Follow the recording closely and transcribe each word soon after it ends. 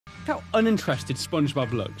Look how uninterested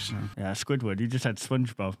SpongeBob looks. Yeah, Squidward. You just had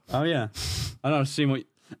SpongeBob. Oh, yeah. I know, I've seen what...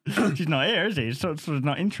 He's not here, is he? He's sort of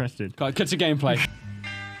not interested. Cut to gameplay.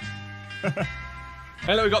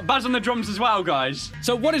 Hey, look, we got Baz on the drums as well, guys.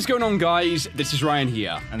 So what is going on, guys? This is Ryan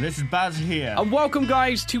here. And this is Baz here. And welcome,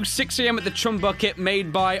 guys, to 6 AM at the Chum Bucket,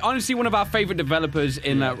 made by, honestly, one of our favorite developers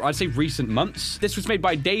in, I'd say, recent months. This was made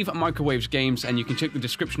by Dave Microwaves Games, and you can check the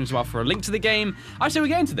description as well for a link to the game. I say we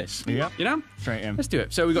get into this. Yep. You know? Straight in. Let's do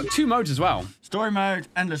it. So we've got 2 modes as well. Story mode,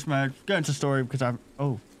 endless mode. Go into story because I'm...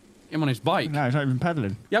 Oh. Him on his bike. No, he's not even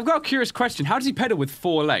pedaling. Yeah, I've got a curious question. How does he pedal with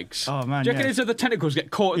 4 legs? Oh, man, Do you reckon his other tentacles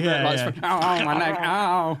get caught in the... Like, ow, my leg,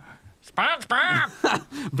 ow.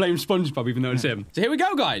 SpongeBob! Blame SpongeBob, even though it's him. So here we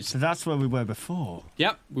go, guys. So that's where we were before.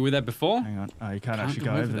 Yep, we were there before. Hang on. Oh, you can't actually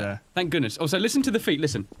go over there. Thank goodness. Also, listen to the feet.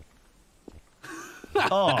 Listen.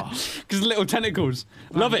 Oh. Because little tentacles.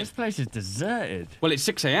 Love it. This place is deserted. Well, it's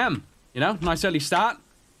 6 AM. You know, nice early start.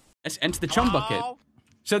 Let's enter the Chum Bucket.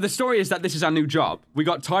 So the story is that this is our new job. We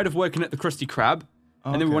got tired of working at the Krusty Krab,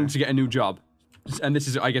 and then we wanted to get a new job. And this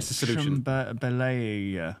is, I guess, the solution.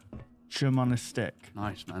 Chum Chum on a stick.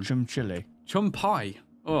 Nice, man. Chum chili. Chum pie.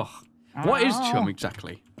 Ugh. What is chum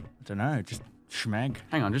exactly? I don't know, just schmeg.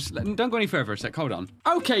 Hang on, don't go any further a sec, hold on.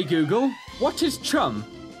 Okay, Google, what is chum?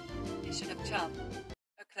 Definition of chum,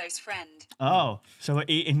 a close friend. Oh, so we're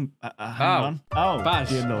eating... hang on. Oh, Baz.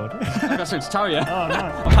 dear lord. I got something to tell you. Oh,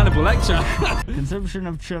 no. Hannibal Lecter. Consumption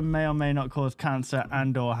of chum may or may not cause cancer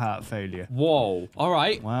and or heart failure. Whoa. All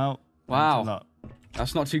right. Well, wow.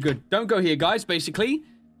 That's not too good. Don't go here, guys, basically.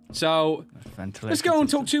 So, let's go and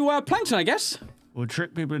talk to Plankton, I guess. We'll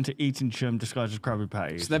trick people into eating chum disguised as Krabby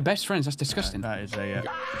Patties. So they're best friends. That's disgusting. That is a...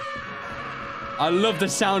 I love the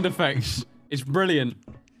sound effects. It's brilliant.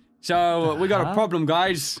 So, we got a problem,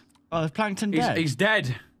 guys. Oh, there's Plankton dead. He's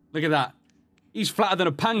dead. Look at that. He's flatter than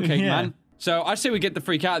a pancake, man. So, I say we get the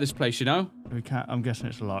freak out of this place, you know? We can't... I'm guessing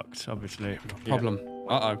it's locked, obviously. Problem.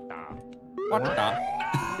 Uh-oh. What the...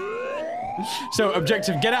 So,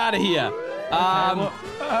 objective, get out of here. We're gonna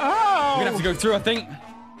have to go through, I think.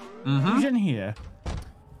 Who's in here?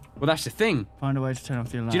 Well, that's the thing. Find a way to turn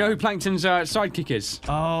off the alarm. Do you know who Plankton's sidekick is?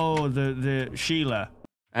 Oh, the Sheila.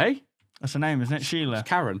 Hey? That's her name, isn't it? Sheila. It's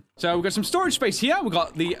Karen. So we've got some storage space here. We've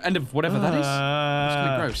got the end of whatever that is. It's kind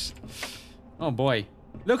of gross. Oh, boy.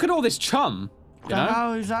 Look at all this chum. You know?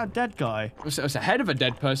 Oh, is that a dead guy? It's a head of a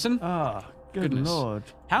dead person. Oh, good lord.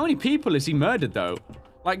 How many people has he murdered, though?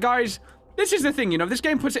 Like, guys... This is the thing, you know, this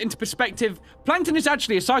game puts it into perspective. Plankton is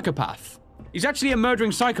actually a psychopath. He's actually a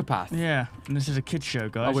murdering psychopath. Yeah, and this is a kid's show,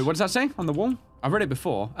 guys. Oh, wait, what does that say on the wall? I've read it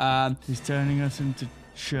before. He's turning us into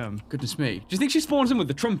chum. Goodness me. Do you think she spawns in with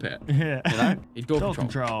the trumpet? Yeah. You know? Door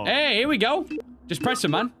control. Hey, here we go. Just press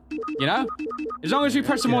them, man. You know? As long as we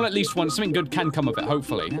press them all at least once, something good can come of it,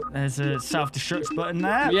 hopefully. There's a self-destruct button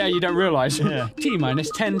there. Yeah, you don't realise. Yeah. T-minus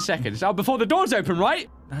 10 seconds. Oh, before the doors open, right?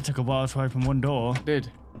 That took a while to open one door. It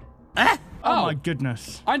did. Oh my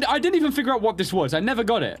goodness. I didn't even figure out what this was. I never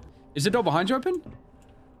got it. Is the door behind you open?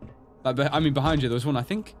 I mean, behind you, there was one, I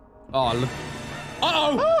think. Oh, look.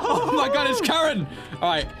 Uh-oh! Oh my god, it's Karen!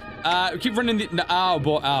 Alright, keep running the... No, ow,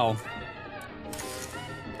 boy, ow.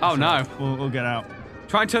 Oh, no. We'll get out.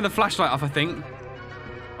 Try and turn the flashlight off, I think.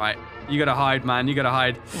 Right, you gotta hide, man. You gotta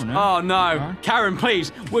hide. Oh, no. Oh, no. Karen,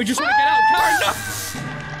 please. We just want to get out. Karen,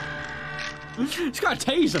 no! She's got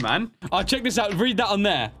a taser, man. Oh, check this out. Read that on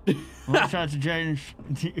there. Watch out to change.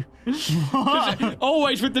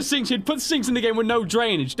 Always with the sinks. He'd put sinks in the game with no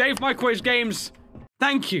drainage. Dave Microwaves Games,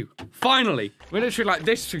 thank you. Finally. We're literally like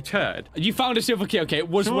this to turd. You found a silver key. Okay, it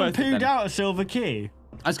was worth it. Someone pooed then. out a silver key.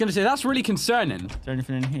 I was going to say, that's really concerning. Is there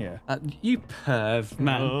anything in here? You perv,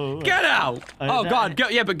 man. Oh. Get out! Oh, God.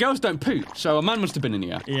 Yeah, but girls don't poop, so a man must have been in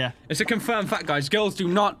here. Yeah. It's a confirmed fact, guys. Girls do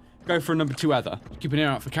not go for a number 2 ever. Keep an ear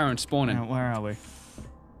out for Karen spawning. Now, where are we?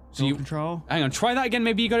 So you control? Hang on, try that again.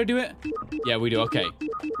 Maybe you got to do it? Yeah, we do. Okay.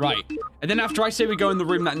 Right. And then after I say we go in the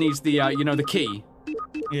room that needs the, you know, the key.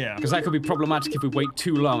 Yeah. Because that could be problematic if we wait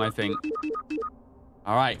too long, I think.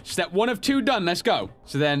 All right. Step 1 of 2 done. Let's go.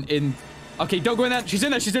 So then in... Okay, don't go in there. She's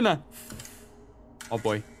in there. She's in there. Oh,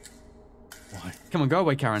 boy. Why? Come on, go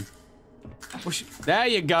away, Karen. There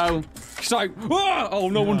you go. She's like, oh,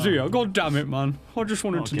 no one's here. God damn it, man. I just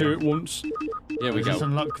wanted to do it once. Here we go. Does this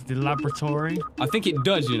unlock the laboratory? I think it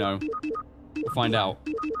does, you know. We'll find out.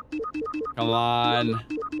 Come on.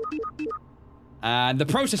 And the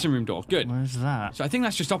processing room door. Good. Where's that? So I think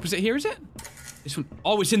that's just opposite here, is it? This one.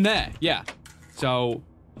 Oh, it's in there. Yeah. So,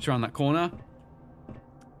 it's around that corner.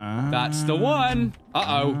 That's the one.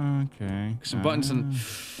 Uh-oh. Okay. Some buttons and...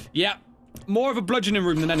 Yeah. More of a bludgeoning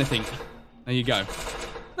room than anything. There you go.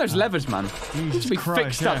 Those levers, man. Jesus Need to be Christ,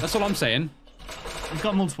 fixed up. That's all I'm saying. He's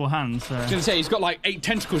got multiple hands, so... I was gonna say, he's got like 8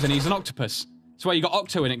 tentacles and he's an octopus. That's why you got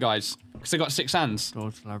Octo in it, guys. Because they got 6 hands.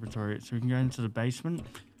 Door to the laboratory. So we can go into the basement?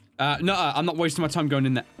 No, I'm not wasting my time going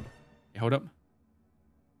in there. Hey, hold up.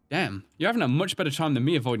 Damn, you're having a much better time than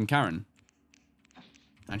me avoiding Karen.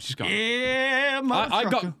 And she's gone. Yeah, mother I got...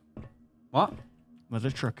 trucker. What? Mother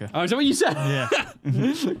trucker. Oh, is that what you said? Yeah.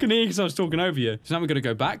 Couldn't hear because I was talking over you. So now we're gonna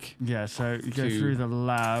go back. Yeah, so you go through the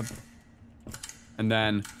lab. And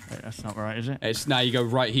then... Wait, that's not right, is it? It's now you go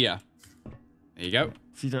right here. There you go.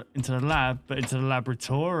 So into the lab, but into the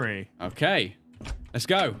laboratory. Okay. Let's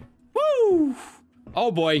go. Woo!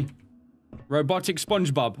 Oh, boy. Robotic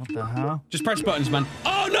SpongeBob. What the hell? Just press buttons, man.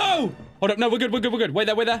 Oh, no! Hold up. No, we're good, we're good, we're good. Wait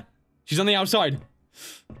there, wait there. She's on the outside.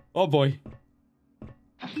 Oh, boy.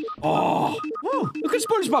 Oh. Woo. Look at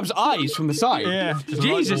SpongeBob's eyes from the side. Yeah.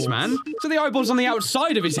 Jesus, man. So the eyeball's on the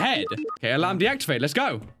outside of his head. Okay, alarm deactivate. Let's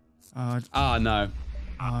go. No.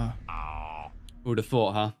 Who would have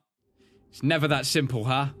thought, huh? It's never that simple,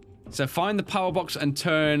 huh? So find the power box and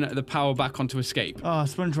turn the power back on to escape. Oh,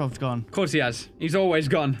 SpongeBob's gone. Of course he has. He's always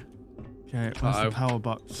gone. Okay, where's the power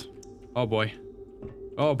box? Oh, boy.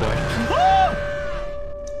 Oh, boy.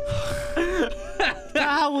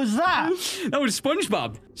 How was that? That was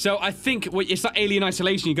SpongeBob. So I think it's that alien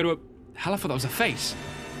isolation. You got to... Hell, I thought that was a face.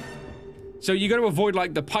 So you got to avoid,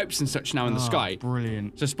 like, the pipes and such now in the sky.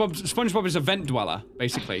 Brilliant. So SpongeBob is a vent dweller,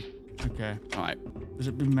 basically. Okay. All right. Has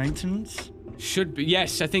it been maintenance? Should be.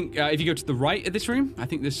 Yes, I think if you go to the right of this room, I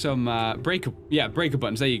think there's some breaker. Yeah, breaker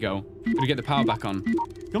buttons. There you go. Gotta get the power back on.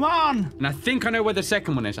 Come on! And I think I know where the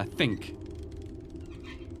second one is. I think.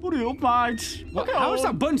 What are you up, mate? How is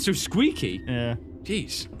that button so squeaky? Yeah.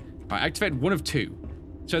 Jeez. All right, activate one of 2.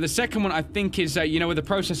 So the second one I think is you know where the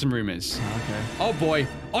processing room is. Okay. Oh boy.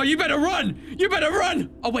 Oh, you better run! You better run!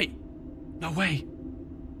 Oh wait. No way.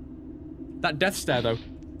 That death stare though.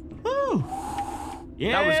 Woo!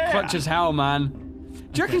 Yeah. That was clutch as hell, man.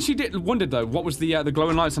 Do you reckon she wondered though what was the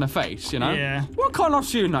glowing lights on her face? You know? Yeah. What can't I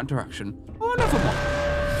see in that direction? Oh, never mind.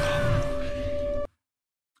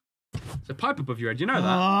 There's a pipe above your head. You know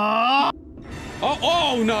that?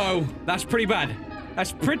 Oh no! That's pretty bad.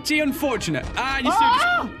 That's pretty unfortunate. You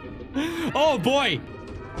still Oh boy!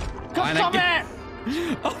 Stop it!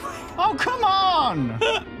 Oh come on!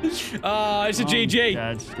 It's a GG.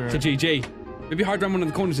 It's a GG. Maybe hide around one of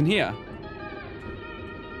the corners in here.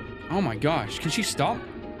 Oh my gosh, can she stop?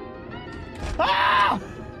 Ah!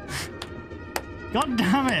 God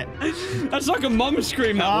damn it! That's like a mum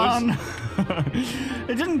scream, that was. No.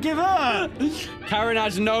 It didn't give up. Karen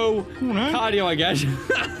has no cardio, I guess.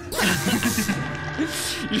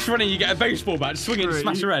 You're just running, you get a baseball bat, swing it and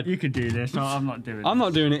smash her head. You could do this. No, I'm not doing it. I'm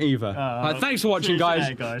not doing it either. Right, thanks for watching,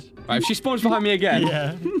 guys. Guys. Right, if she spawns behind me again.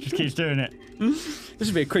 Yeah, just keeps doing it. This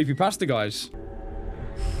would be a creepy pasta, guys.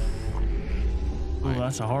 Oh,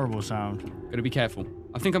 that's a horrible sound. Gotta be careful.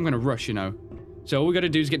 I think I'm gonna rush, you know. So all we gotta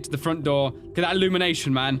do is get to the front door. Look at that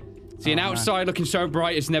illumination, man. See, outside looking so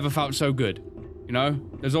bright, it's never felt so good. You know?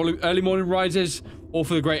 There's all early morning rises, all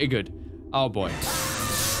for the greater good. Oh boy.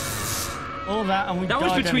 All that and we That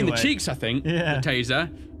was between anyway. the cheeks, I think. Yeah. The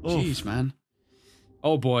taser. Oof. Jeez, man.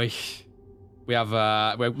 Oh boy. We have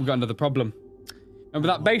we've got another problem. Remember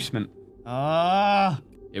that basement?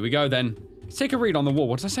 Here we go then. Let's take a read on the wall.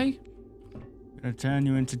 What did I say? Gonna turn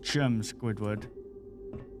you into Chum, Squidward.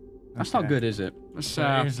 That's not good, is it? That's,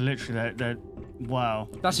 it is literally that. Wow.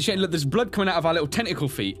 That's a shame. Look, there's blood coming out of our little tentacle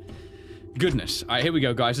feet. Goodness. All right, here we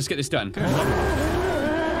go, guys. Let's get this done.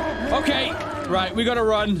 Okay. Right, we gotta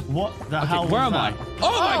run. What the hell? Where am I?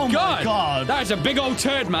 Oh my god! My god! That is a big old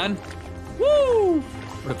turd, man. Woo!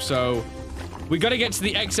 So, we gotta get to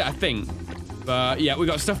the exit, I think. But yeah, we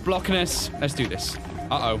got stuff blocking us. Let's do this.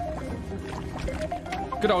 Uh-oh.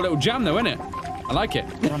 Good old little jam, though, isn't it? I like it.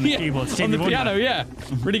 On the keyboard, on the piano, yeah.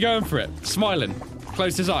 Really going for it. Smiling.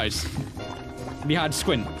 Closed his eyes. He had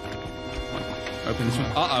squint. Come on. Open this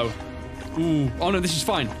one. Uh-oh. Ooh. Oh, no, this is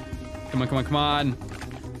fine. Come on, come on, come on.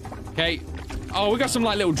 Okay. Oh, we got some,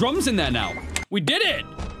 like, little drums in there now. We did it!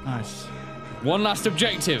 Nice. One last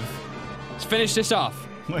objective. Let's finish this off.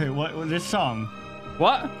 Wait, what? This song?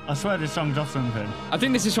 What? I swear this song's off something. I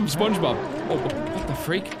think this is from SpongeBob. Oh, what the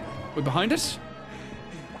freak? We're behind us?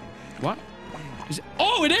 What? Is it?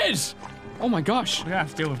 Oh, it is! Oh my gosh. We're gonna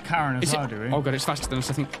have to deal with Karen as well, do we? Oh god, it's faster than us,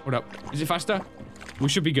 I think. Hold up. Is it faster? We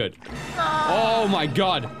should be good. Oh my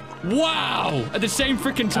god. Wow! At the same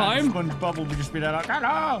freaking time? SpongeBob will just be there like,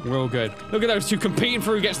 hello! We're all good. Look at those two competing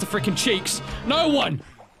for who gets the freaking cheeks. No one!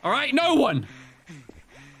 Alright, no one!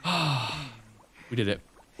 We did it.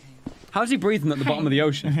 How's he breathing at the bottom of the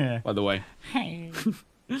ocean, Yeah. by the way? Hey.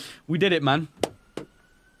 We did it, man.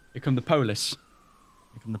 Here come the police.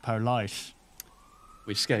 Here come the police.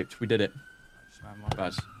 We escaped. We did it.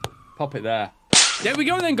 Guys, pop it there. There we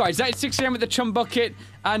go then, guys. That is 6 a.m. at the Chum Bucket.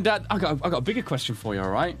 And I got a bigger question for you, all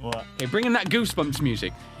right? What? Okay, bring in that Goosebumps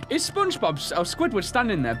music. Is SpongeBob or Squidward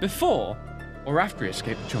standing there before or after he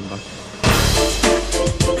escaped the Chum Bucket?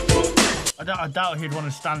 I doubt he'd want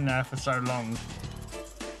to stand there for so long.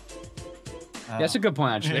 Yeah, that's a good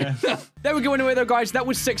point, actually. Yeah. There we go anyway, though, guys. That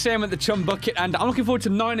was 6 a.m. at the Chum Bucket, and I'm looking forward to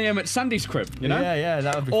 9 a.m. at Sandy's crib, you know? Yeah,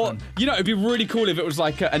 that would be Or, fun. you know, it'd be really cool if it was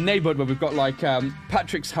like a neighborhood where we've got like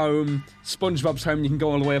Patrick's home, SpongeBob's home, and you can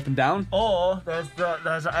go all the way up and down. Or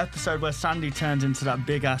there's an episode where Sandy turns into that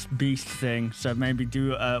big-ass beast thing, so maybe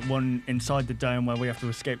do one inside the dome where we have to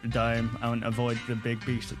escape the dome and avoid the big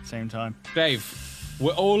beast at the same time. Dave,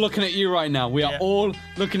 we're all looking at you right now. We are all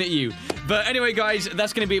looking at you. But anyway, guys,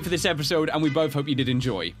 that's going to be it for this episode, and we both hope you did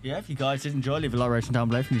enjoy. Yeah, if you guys did enjoy, leave a like rating down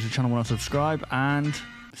below if you're new to the channel, want to subscribe, and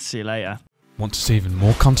see you later. Want to see even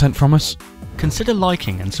more content from us? Consider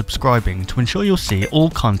liking and subscribing to ensure you'll see all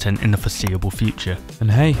content in the foreseeable future. And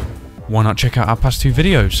hey, why not check out our past 2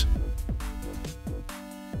 videos?